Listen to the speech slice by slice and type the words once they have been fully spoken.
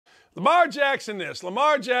Lamar Jackson this,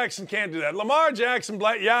 Lamar Jackson can't do that. Lamar Jackson,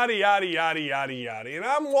 yada, yada, yada, yada, yada. And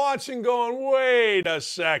I'm watching going, wait a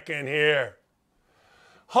second here.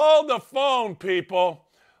 Hold the phone, people.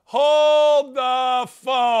 Hold the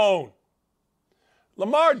phone.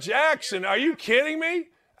 Lamar Jackson, are you kidding me?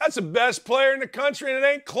 That's the best player in the country and it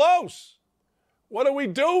ain't close. What are we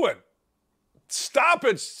doing? Stop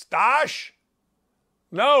it, Stosh.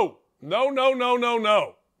 No.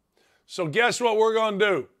 So guess what we're going to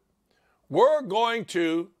do? We're going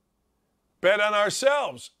to bet on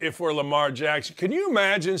ourselves if we're Lamar Jackson. Can you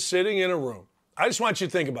imagine sitting in a room? I just want you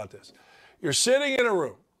to think about this. You're sitting in a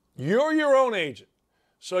room. You're your own agent.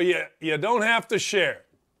 So you don't have to share.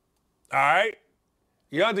 All right?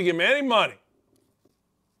 You don't have to give me any money.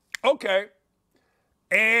 Okay.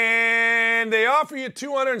 And they offer you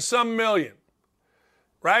 200 and some million.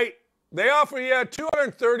 Right? They offer you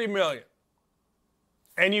 230 million.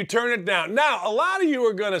 And you turn it down. Now, a lot of you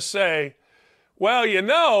are going to say, well, you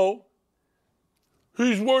know,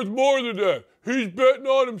 he's worth more than that. He's betting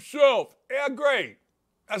on himself. Yeah, great.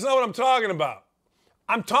 That's not what I'm talking about.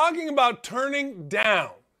 I'm talking about turning down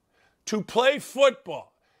to play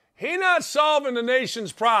football. He's not solving the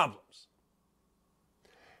nation's problems.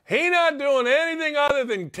 He's not doing anything other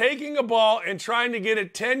than taking a ball and trying to get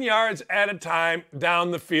it 10 yards at a time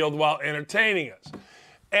down the field while entertaining us.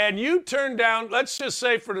 And you turn down, let's just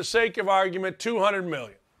say for the sake of argument, 200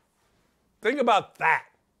 million. Think about that.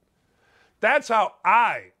 That's how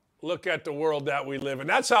I look at the world that we live in.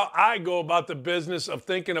 That's how I go about the business of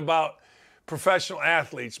thinking about professional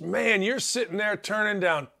athletes. Man, you're sitting there turning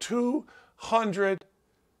down 200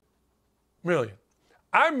 million.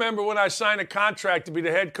 I remember when I signed a contract to be the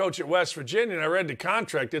head coach at West Virginia, and I read the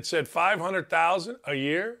contract. It said $500,000 a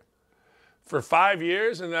year for 5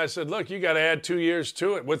 years. And I said, look, you got to add 2 years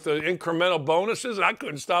to it with the incremental bonuses. And I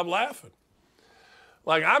couldn't stop laughing.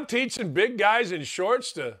 Like, I'm teaching big guys in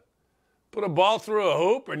shorts to put a ball through a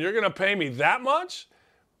hoop, and you're going to pay me that much?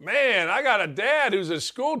 Man, I got a dad who's a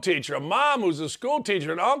school teacher, a mom who's a school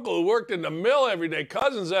teacher, an uncle who worked in the mill every day,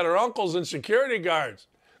 cousins that are uncles and security guards.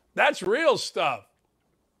 That's real stuff.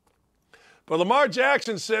 But Lamar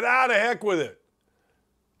Jackson said, the heck with it.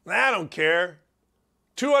 I don't care.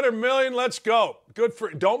 200 million, let's go. Good for,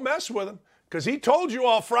 don't mess with him, because he told you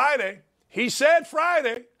all Friday. He said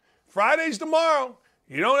Friday. Friday's tomorrow.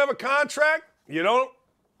 You don't have a contract. You're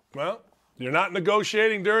not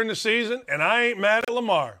negotiating during the season, and I ain't mad at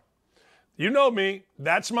Lamar. You know me.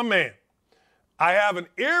 That's my man. I have an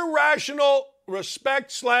irrational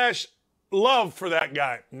respect/love for that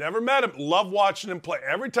guy. Never met him. Love watching him play.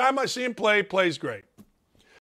 Every time I see him play, he plays great.